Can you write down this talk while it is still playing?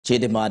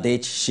Chidimma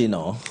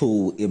Adetshina,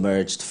 who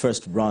emerged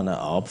first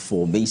runner-up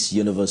for Miss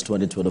Universe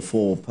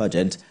 2024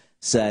 pageant,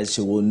 says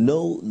she will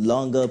no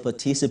longer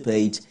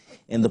participate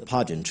in the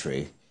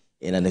pageantry.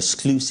 In an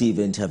exclusive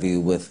interview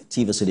with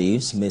TVC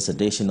News, Ms.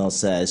 Adetshina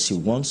says she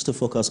wants to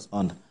focus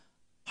on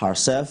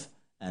herself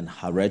and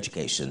her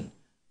education.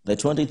 The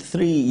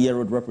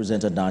 23-year-old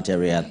represented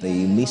Nigeria at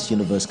the Miss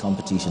Universe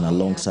competition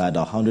alongside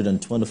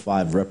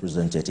 125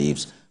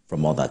 representatives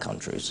from other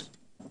countries.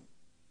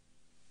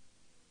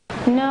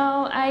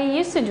 No, I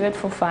used to do it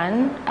for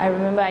fun. I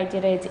remember I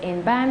did it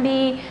in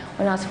Bambi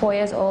when I was 4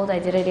 years old. I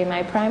did it in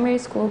my primary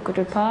school,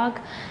 Goodwood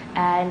Park,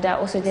 and I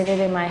also did it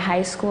in my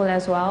high school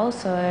as well.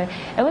 So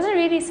it wasn't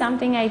really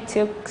something I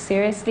took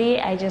seriously.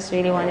 I just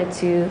really wanted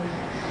to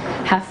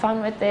have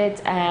fun with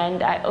it,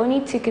 and I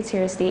only took it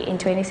seriously in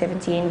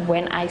 2017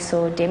 when I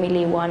saw Demi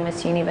Lee won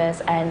Miss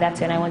Universe, and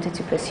that's when I wanted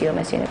to pursue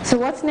Miss Universe. So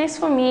what's next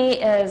for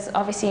me is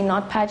obviously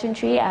not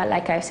pageantry.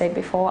 Like I said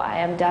before, I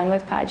am done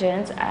with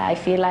pageants. I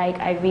feel like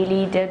I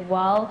really did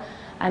well.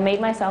 I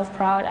made myself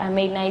proud, I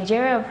made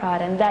Nigeria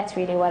proud, and that's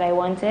really what I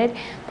wanted.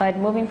 But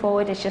moving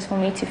forward, it's just for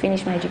me to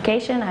finish my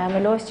education. I am a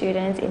law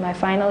student in my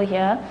final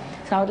year,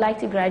 so I would like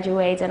to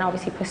graduate and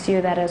obviously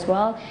pursue that as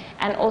well,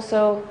 and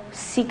also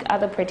seek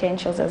other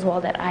potentials as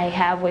well that I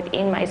have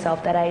within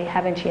myself that I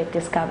haven't yet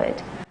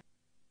discovered.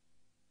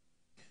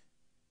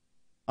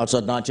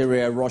 Outside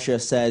Nigeria, Russia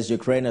says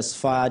Ukraine has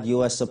fired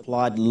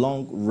US-supplied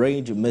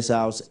long-range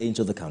missiles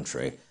into the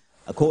country.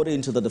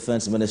 According to the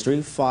Defense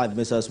Ministry, 5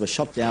 missiles were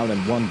shot down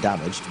and 1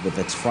 damaged, with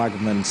its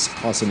fragments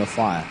causing a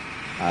fire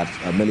at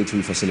a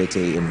military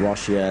facility in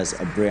Russia's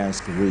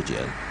Bryansk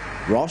region.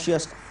 Russia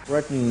is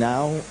threatening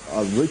now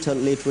a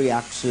retaliatory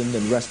action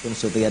in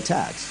response to the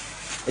attacks.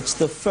 It's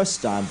the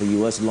first time the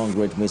U.S.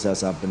 long-range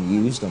missiles have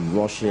been used on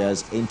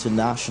Russia's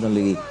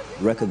internationally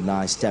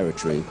recognized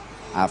territory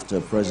after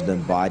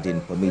President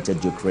Biden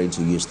permitted Ukraine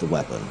to use the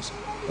weapons.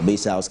 The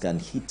missiles can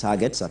hit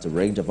targets at a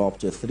range of up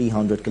to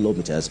 300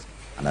 kilometers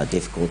and are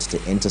difficult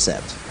to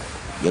intercept.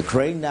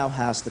 Ukraine now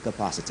has the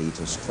capacity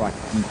to strike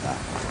deeper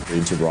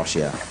into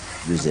Russia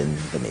using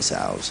the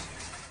missiles.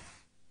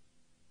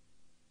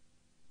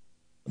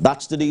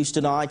 That's the news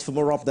tonight. For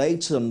more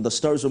updates on the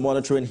stories we're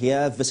monitoring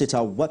here, visit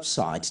our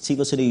website,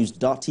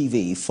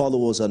 tvcnews.tv.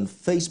 Follow us on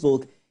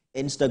Facebook,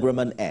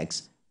 Instagram, and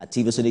X at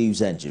TVC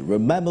News NG.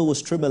 Remember, we're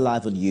streaming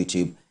live on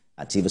YouTube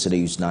at TVC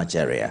News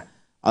Nigeria.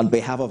 On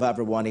behalf of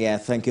everyone here,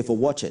 thank you for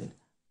watching.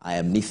 I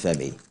am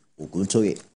Nifemi Oguntoye.